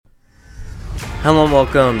Hello and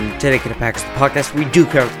welcome to Dedicated Packers, the podcast. We do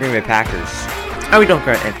cover Green Bay Packers, and we don't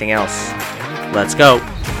cover anything else. Let's go.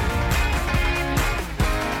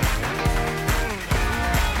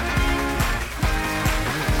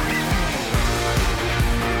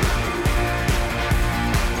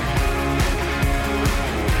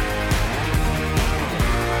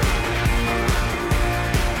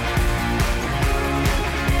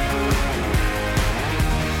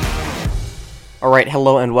 Alright,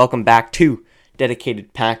 hello and welcome back to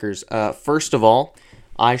Dedicated Packers. First of all,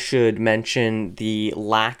 I should mention the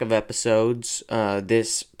lack of episodes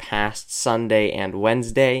this past Sunday and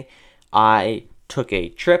Wednesday. I took a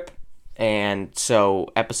trip, and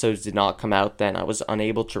so episodes did not come out then. I was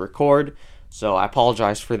unable to record, so I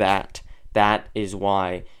apologize for that. That is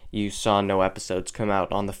why you saw no episodes come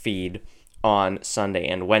out on the feed on Sunday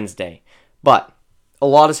and Wednesday. But a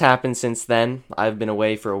lot has happened since then. I've been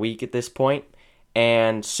away for a week at this point.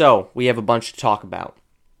 And so, we have a bunch to talk about.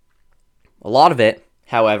 A lot of it,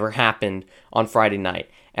 however, happened on Friday night.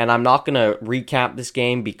 And I'm not going to recap this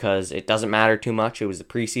game because it doesn't matter too much. It was the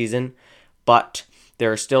preseason. But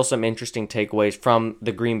there are still some interesting takeaways from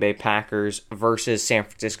the Green Bay Packers versus San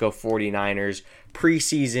Francisco 49ers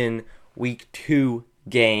preseason Week 2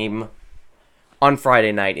 game on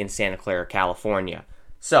Friday night in Santa Clara, California.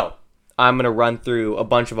 So, I'm going to run through a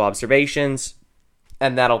bunch of observations,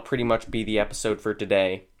 and that'll pretty much be the episode for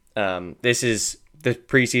today. This is the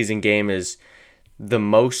preseason game is the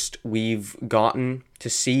most we've gotten to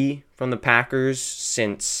see from the Packers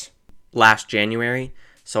since last January.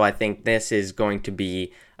 So I think this is going to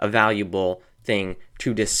be a valuable thing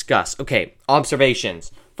to discuss. Okay,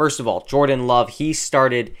 observations. First of all, Jordan Love, he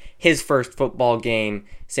started his first football game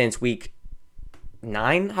since week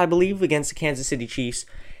 9, I believe, against the Kansas City Chiefs.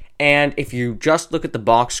 And if you just look at the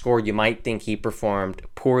box score, you might think he performed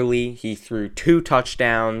poorly. He threw 2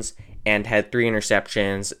 touchdowns and had 3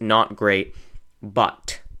 interceptions. Not great,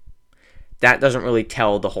 but that doesn't really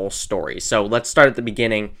tell the whole story. So let's start at the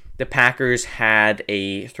beginning. The Packers had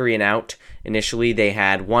a 3-and-out. Initially, they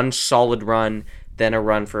had one solid run, then a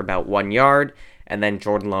run for about 1 yard, and then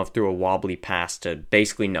Jordan Love threw a wobbly pass to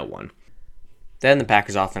basically no one. Then the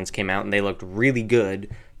Packers offense came out, and they looked really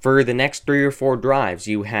good. For the next 3 or 4 drives,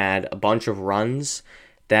 you had a bunch of runs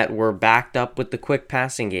that were backed up with the quick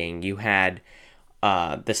passing game. You had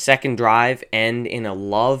the second drive end in a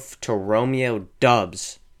Love to Romeo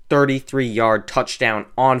Doubs 33-yard touchdown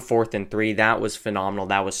on 4th and 3. That was phenomenal.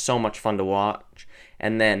 That was so much fun to watch.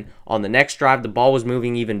 And then on the next drive, the ball was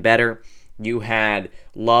moving even better. You had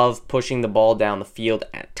Love pushing the ball down the field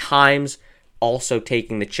at times, also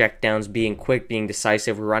taking the checkdowns, being quick, being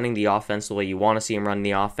decisive, running the offense the way you want to see him run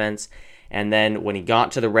the offense. And then when he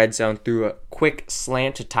got to the red zone, threw a quick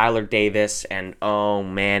slant to Tyler Davis, and oh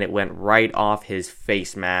man, it went right off his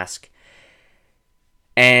face mask.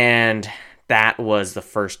 And that was the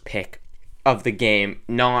first pick of the game.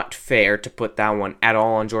 Not fair to put that one at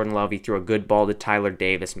all on Jordan Love. He threw a good ball to Tyler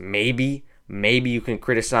Davis. Maybe you can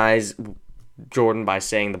criticize Jordan by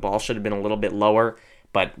saying the ball should have been a little bit lower.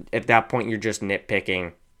 But at that point, you're just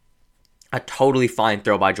nitpicking. A totally fine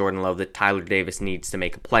throw by Jordan Love that Tyler Davis needs to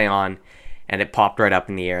make a play on. And it popped right up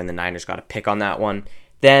in the air, and the Niners got a pick on that one.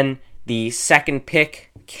 Then the second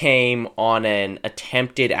pick came on an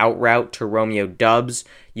attempted out route to Romeo Doubs.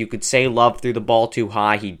 You could say Love threw the ball too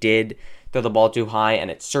high. He did throw the ball too high,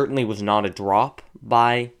 and it certainly was not a drop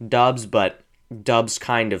by Doubs, but Doubs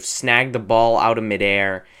kind of snagged the ball out of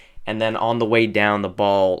midair, and then on the way down, the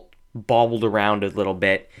ball bobbled around a little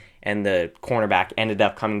bit, and the cornerback ended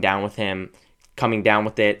up coming down with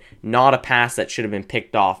it. Not a pass that should have been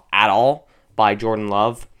picked off at all by Jordan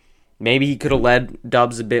Love. Maybe he could have led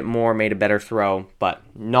Doubs a bit more, made a better throw, but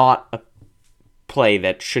not a play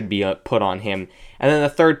that should be put on him. And then the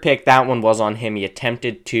third pick, that one was on him. He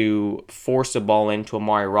attempted to force a ball into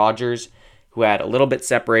Amari Rodgers, who had a little bit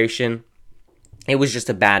separation. It was just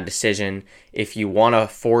a bad decision. If you want to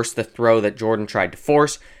force the throw that Jordan tried to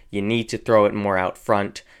force, you need to throw it more out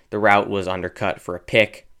front. The route was undercut for a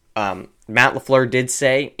pick. Matt LaFleur did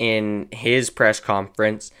say in his press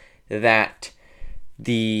conference that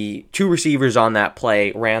the 2 receivers on that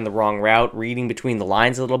play ran the wrong route. Reading between the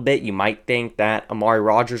lines a little bit, you might think that Amari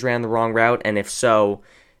Rodgers ran the wrong route, and if so,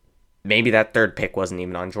 maybe that third pick wasn't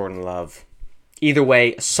even on Jordan Love. Either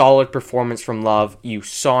way, a solid performance from Love. You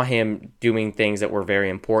saw him doing things that were very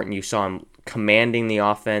important. You saw him commanding the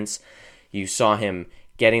offense. You saw him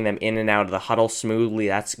getting them in and out of the huddle smoothly.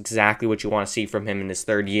 That's exactly what you want to see from him in his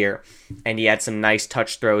third year. And he had some nice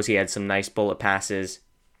touch throws. He had some nice bullet passes.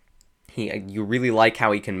 You really like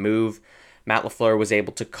how he can move. Matt LaFleur was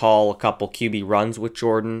able to call a couple QB runs with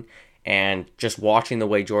Jordan, and just watching the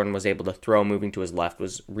way Jordan was able to throw moving to his left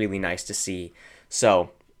was really nice to see.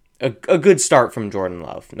 So, a good start from Jordan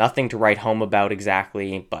Love. Nothing to write home about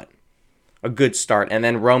exactly, but a good start. And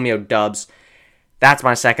then Romeo Doubs, that's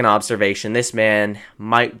my second observation. This man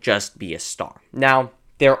might just be a star. Now,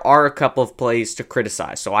 there are a couple of plays to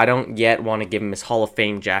criticize, so I don't yet want to give him his Hall of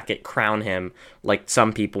Fame jacket, crown him like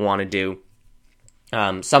some people want to do.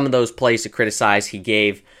 Some of those plays to criticize, he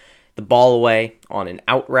gave the ball away on an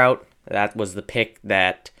out route. That was the pick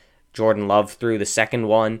that Jordan Love threw, the second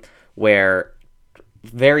one, where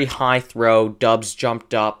very high throw, Doubs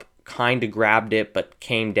jumped up, kind of grabbed it, but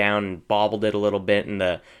came down and bobbled it a little bit, and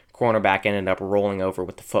the cornerback ended up rolling over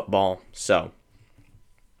with the football. So,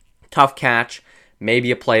 tough catch, maybe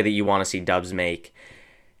a play that you want to see Doubs make.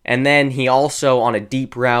 And then he also, on a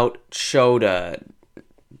deep route, showed a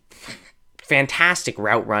fantastic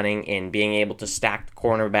route running in being able to stack the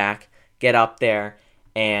cornerback, get up there,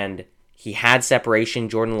 and he had separation.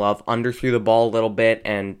 Jordan Love underthrew the ball a little bit,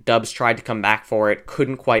 and Doubs tried to come back for it,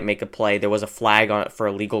 couldn't quite make a play. There was a flag on it for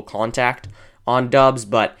illegal contact on Doubs,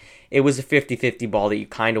 but it was a 50-50 ball that you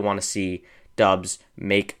kind of want to see Doubs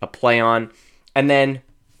make a play on. And then,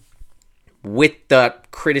 with the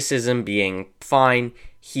criticism being fine,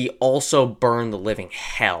 he also burned the living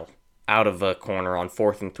hell out of a corner on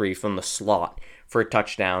 4th and 3 from the slot for a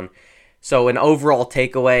touchdown. So an overall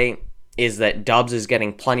takeaway is that Doubs is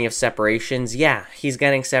getting plenty of separations. Yeah, he's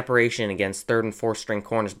getting separation against 3rd and 4th string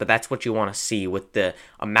corners, but that's what you want to see. With the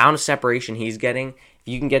amount of separation he's getting, if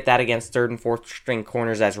you can get that against 3rd and 4th string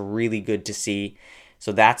corners, that's really good to see.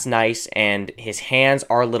 So that's nice, and his hands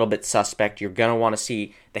are a little bit suspect. You're going to want to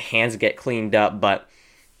see the hands get cleaned up, but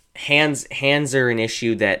hands are an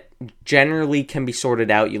issue that generally can be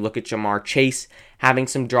sorted out. You look at Jamar Chase having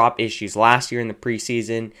some drop issues last year in the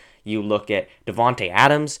preseason. You look at Devontae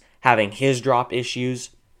Adams having his drop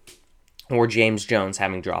issues, or James Jones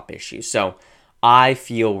having drop issues. So I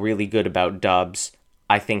feel really good about Doubs.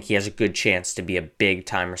 I think he has a good chance to be a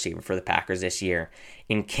big-time receiver for the Packers this year.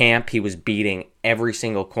 In camp, he was beating every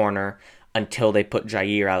single corner until they put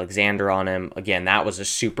Jair Alexander on him. Again, that was a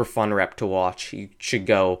super fun rep to watch. You should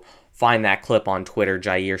go find that clip on Twitter,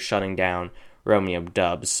 Jair shutting down Romeo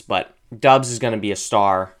Doubs. But Doubs is going to be a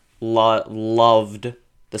star. Loved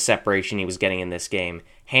the separation he was getting in this game.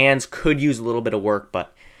 Hands could use a little bit of work,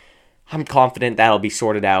 but I'm confident that'll be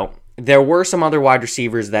sorted out. There were some other wide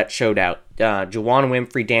receivers that showed out. Juwan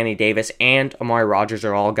Winfrey, Danny Davis, and Amari Rodgers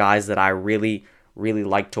are all guys that I really, really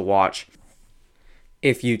like to watch.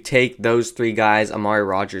 If you take those three guys, Amari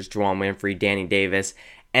Rodgers, Juwan Winfrey, Danny Davis,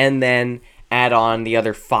 and then add on the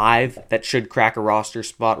other 5 that should crack a roster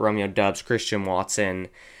spot, Romeo Doubs, Christian Watson,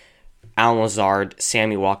 Allen Lazard,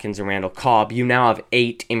 Sammy Watkins, and Randall Cobb, you now have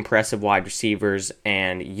 8 impressive wide receivers,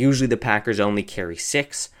 and usually the Packers only carry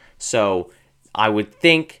 6. So I would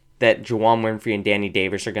think that Juwan Winfrey and Danny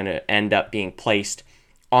Davis are going to end up being placed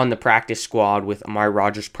on the practice squad, with Amari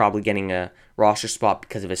Rodgers probably getting a roster spot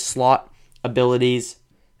because of his slot abilities.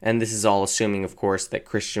 And this is all assuming, of course, that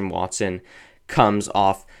Christian Watson comes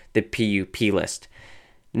off the PUP list.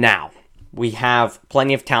 Now, we have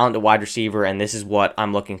plenty of talent at wide receiver, and this is what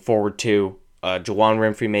I'm looking forward to. Juwan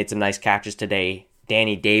Winfrey made some nice catches today.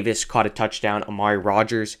 Danny Davis caught a touchdown. Amari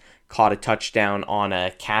Rodgers caught a touchdown on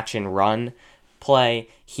a catch and run play.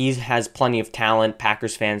 He has plenty of talent.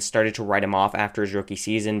 Packers fans started to write him off after his rookie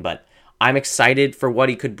season, but I'm excited for what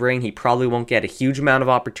he could bring. He probably won't get a huge amount of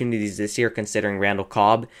opportunities this year, considering Randall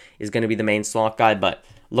Cobb is going to be the main slot guy, but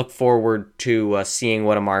look forward to seeing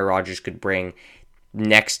what Amari Rodgers could bring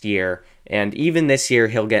next year. And even this year,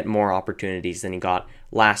 he'll get more opportunities than he got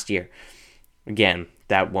last year. Again,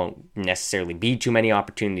 that won't necessarily be too many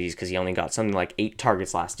opportunities because he only got something like 8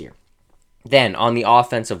 targets last year. Then, on the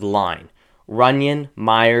offensive line, Runyon,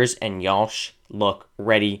 Myers, and Yosh look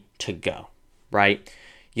ready to go, right?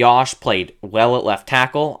 Yosh played well at left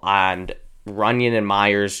tackle, and Runyon and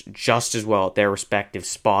Myers just as well at their respective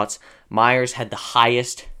spots. Myers had the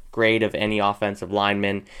highest grade of any offensive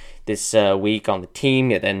lineman this week on the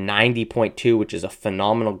team at a 90.2, which is a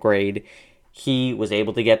phenomenal grade. He was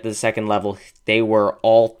able to get to the second level.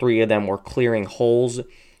 All 3 of them were clearing holes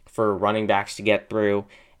for running backs to get through,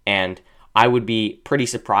 and I would be pretty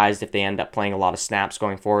surprised if they end up playing a lot of snaps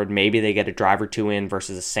going forward. Maybe they get a drive or 2 in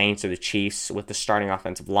versus the Saints or the Chiefs with the starting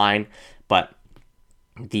offensive line, but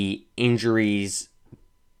the injuries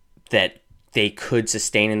that they could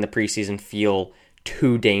sustain in the preseason feel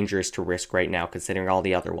too dangerous to risk right now, considering all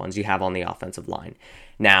the other ones you have on the offensive line.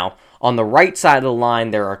 Now, on the right side of the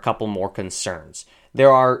line, there are a couple more concerns.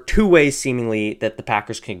 There are 2 ways, seemingly, that the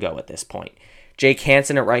Packers can go at this point. Jake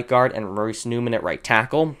Hansen at right guard and Royce Newman at right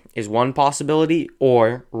tackle is one possibility,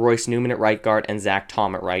 or Royce Newman at right guard and Zach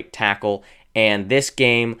Tom at right tackle. And this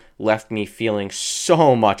game left me feeling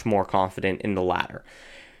so much more confident in the latter.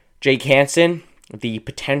 Jake Hansen, the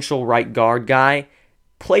potential right guard guy,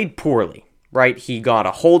 played poorly, right? He got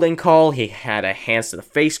a holding call, he had a hands to the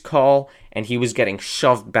face call, and he was getting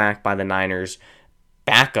shoved back by the Niners'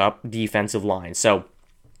 backup defensive line. So,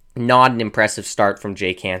 not an impressive start from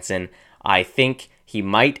Jake Hansen. I think he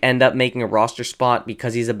might end up making a roster spot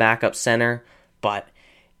because he's a backup center, but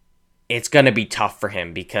it's going to be tough for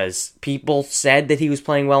him because people said that he was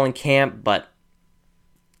playing well in camp, but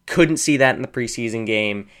couldn't see that in the preseason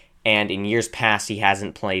game, and in years past he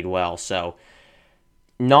hasn't played well. So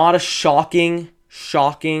not a shocking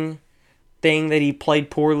thing that he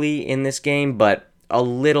played poorly in this game, but a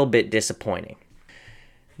little bit disappointing.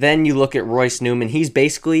 Then you look at Royce Newman. He's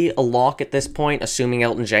basically a lock at this point, assuming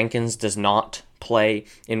Elton Jenkins does not play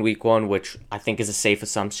in Week 1, which I think is a safe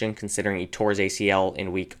assumption considering he tore his ACL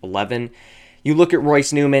in Week 11. You look at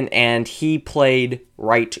Royce Newman, and he played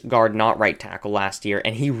right guard, not right tackle last year,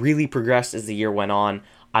 and he really progressed as the year went on.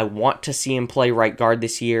 I want to see him play right guard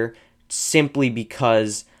this year simply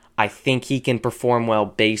because I think he can perform well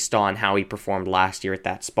based on how he performed last year at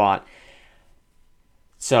that spot.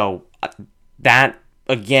 So that,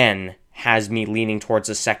 again, has me leaning towards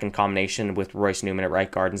the second combination with Royce Newman at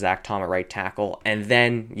right guard and Zach Tom at right tackle. And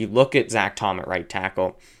then you look at Zach Tom at right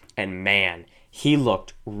tackle, and man, he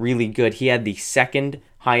looked really good. He had the second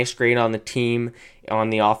highest grade on the team on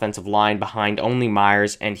the offensive line behind only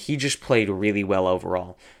Myers, and he just played really well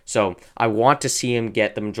overall. So I want to see him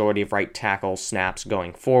get the majority of right tackle snaps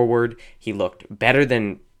going forward. He looked better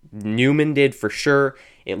than Newman did for sure.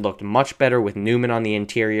 It looked much better with Newman on the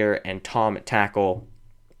interior and Tom at tackle.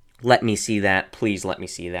 Let me see that. Please let me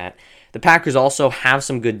see that. The Packers also have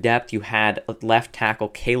some good depth. You had left tackle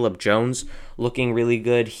Caleb Jones looking really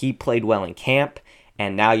good. He played well in camp,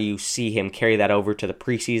 and now you see him carry that over to the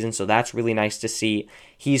preseason, so that's really nice to see.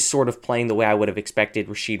 He's sort of playing the way I would have expected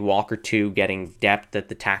Rasheed Walker to, getting depth at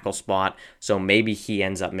the tackle spot, so maybe he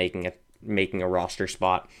ends up making a roster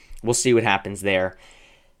spot. We'll see what happens there.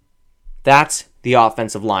 That's the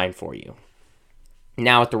offensive line for you.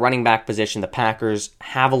 Now at the running back position, the Packers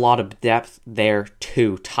have a lot of depth there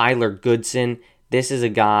too. Tyler Goodson, this is a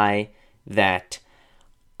guy that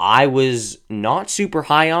I was not super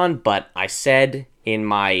high on, but I said in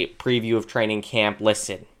my preview of training camp,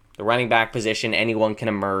 listen, the running back position, anyone can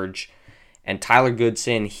emerge. And Tyler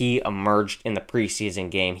Goodson, he emerged in the preseason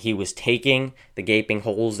game. He was taking the gaping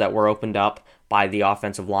holes that were opened up by the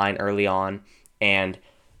offensive line early on, and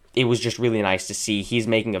it was just really nice to see. He's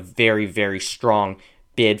making a very, very strong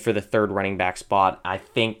bid for the third running back spot. I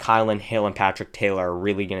think Kylan Hill and Patrick Taylor are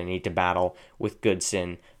really going to need to battle with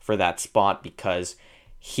Goodson for that spot because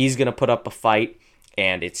he's going to put up a fight,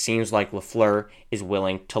 and it seems like LaFleur is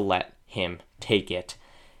willing to let him take it.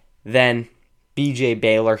 Then BJ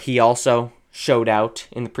Baylor, he also showed out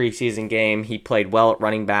in the preseason game. He played well at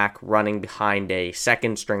running back, running behind a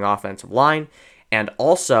second-string offensive line, and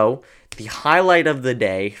also the highlight of the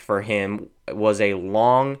day for him was a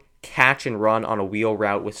long catch and run on a wheel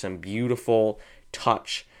route with some beautiful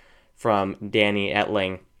touch from Danny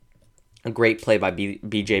Etling. A great play by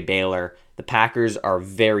BJ Baylor. The Packers are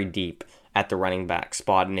very deep at the running back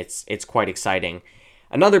spot, and it's quite exciting.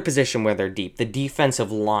 Another position where they're deep, the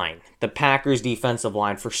defensive line. The Packers' defensive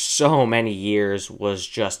line for so many years was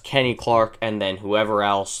just Kenny Clark and then whoever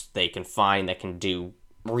else they can find that can do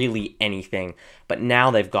really anything. But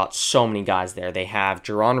now they've got so many guys there. They have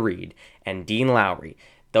Jerron Reed and Dean Lowry.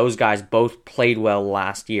 Those guys both played well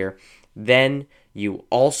last year. Then you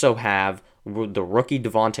also have the rookie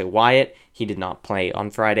Devontae Wyatt. He did not play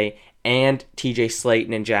on Friday. And TJ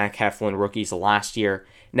Slayton and Jack Heflin, rookies last year.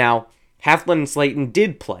 Now, Heflin and Slayton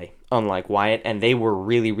did play, unlike Wyatt, and they were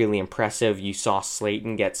really, really impressive. You saw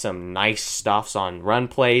Slayton get some nice stuffs on run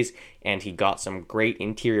plays, and he got some great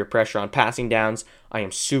interior pressure on passing downs. I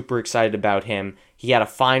am super excited about him. He had a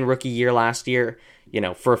fine rookie year last year,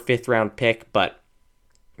 for a 5th-round pick, but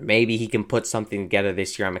maybe he can put something together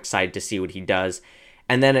this year. I'm excited to see what he does.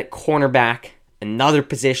 And then at cornerback, another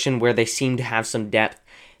position where they seem to have some depth.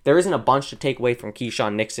 There isn't a bunch to take away from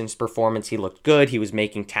Keyshawn Nixon's performance. He looked good. He was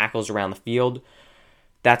making tackles around the field.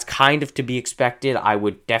 That's kind of to be expected. I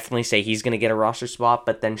would definitely say he's going to get a roster spot.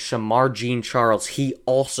 But then Shamar Jean-Charles, he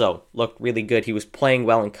also looked really good. He was playing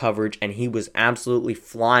well in coverage, and he was absolutely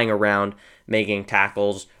flying around making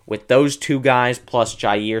tackles. With those two guys, plus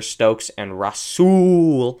Jair Stokes and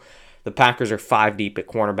Rasul, the Packers are 5 deep at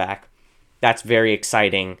cornerback. That's very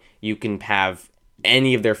exciting. You can have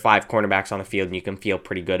any of their 5 cornerbacks on the field, and you can feel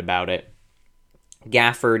pretty good about it.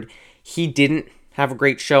 Gafford, he didn't have a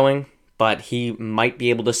great showing, but he might be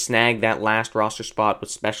able to snag that last roster spot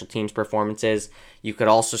with special teams performances. You could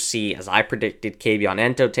also see, as I predicted, Kavion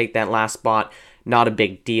Ento take that last spot. Not a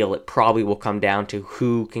big deal. It probably will come down to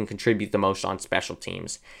who can contribute the most on special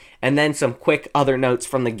teams. And then some quick other notes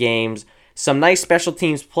from the games. Some nice special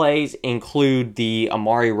teams plays include the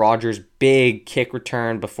Amari Rogers big kick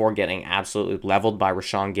return before getting absolutely leveled by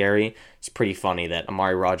Rashawn Gary. It's pretty funny that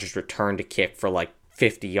Amari Rogers returned a kick for like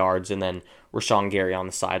 50 yards and then Rashawn Gary on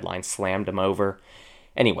the sideline slammed him over.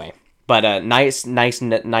 Anyway, but nice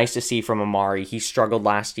to see from Amari. He struggled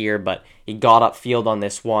last year, but he got upfield on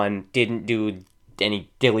this one. Didn't do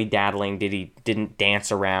any dilly-daddling. Didn't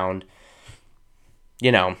dance around.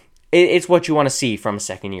 You know, it's what you want to see from a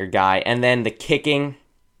second-year guy. And then the kicking,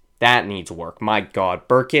 that needs work. My God,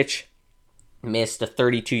 Burkic missed a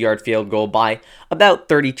 32-yard field goal by about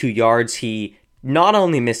 32 yards. He not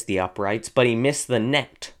only missed the uprights, but he missed the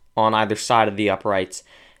net on either side of the uprights.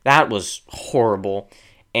 That was horrible.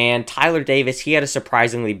 And Tyler Davis, he had a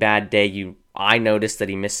surprisingly bad day. I noticed that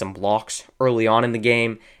he missed some blocks early on in the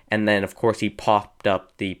game, and then, of course, he popped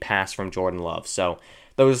up the pass from Jordan Love. So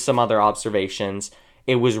those are some other observations.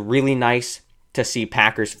 It was really nice to see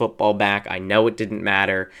Packers football back. I know it didn't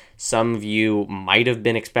matter. Some of you might have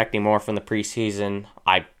been expecting more from the preseason.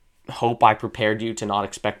 I hope I prepared you to not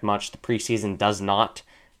expect much. The preseason does not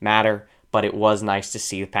matter, but it was nice to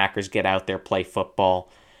see the Packers get out there, play football.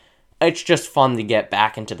 It's just fun to get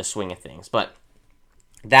back into the swing of things. But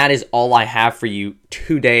that is all I have for you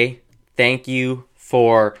today. Thank you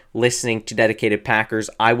for listening to Dedicated Packers.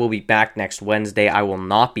 I will be back next Wednesday. I will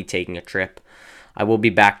not be taking a trip. I will be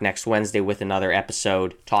back next Wednesday with another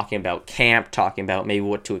episode talking about camp, talking about maybe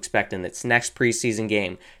what to expect in its next preseason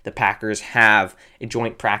game. The Packers have a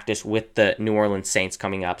joint practice with the New Orleans Saints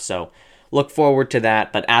coming up, so look forward to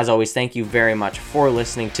that. But as always, thank you very much for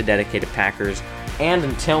listening to Dedicated Packers, and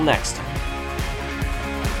until next time,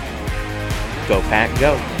 go Pack,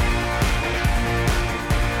 go!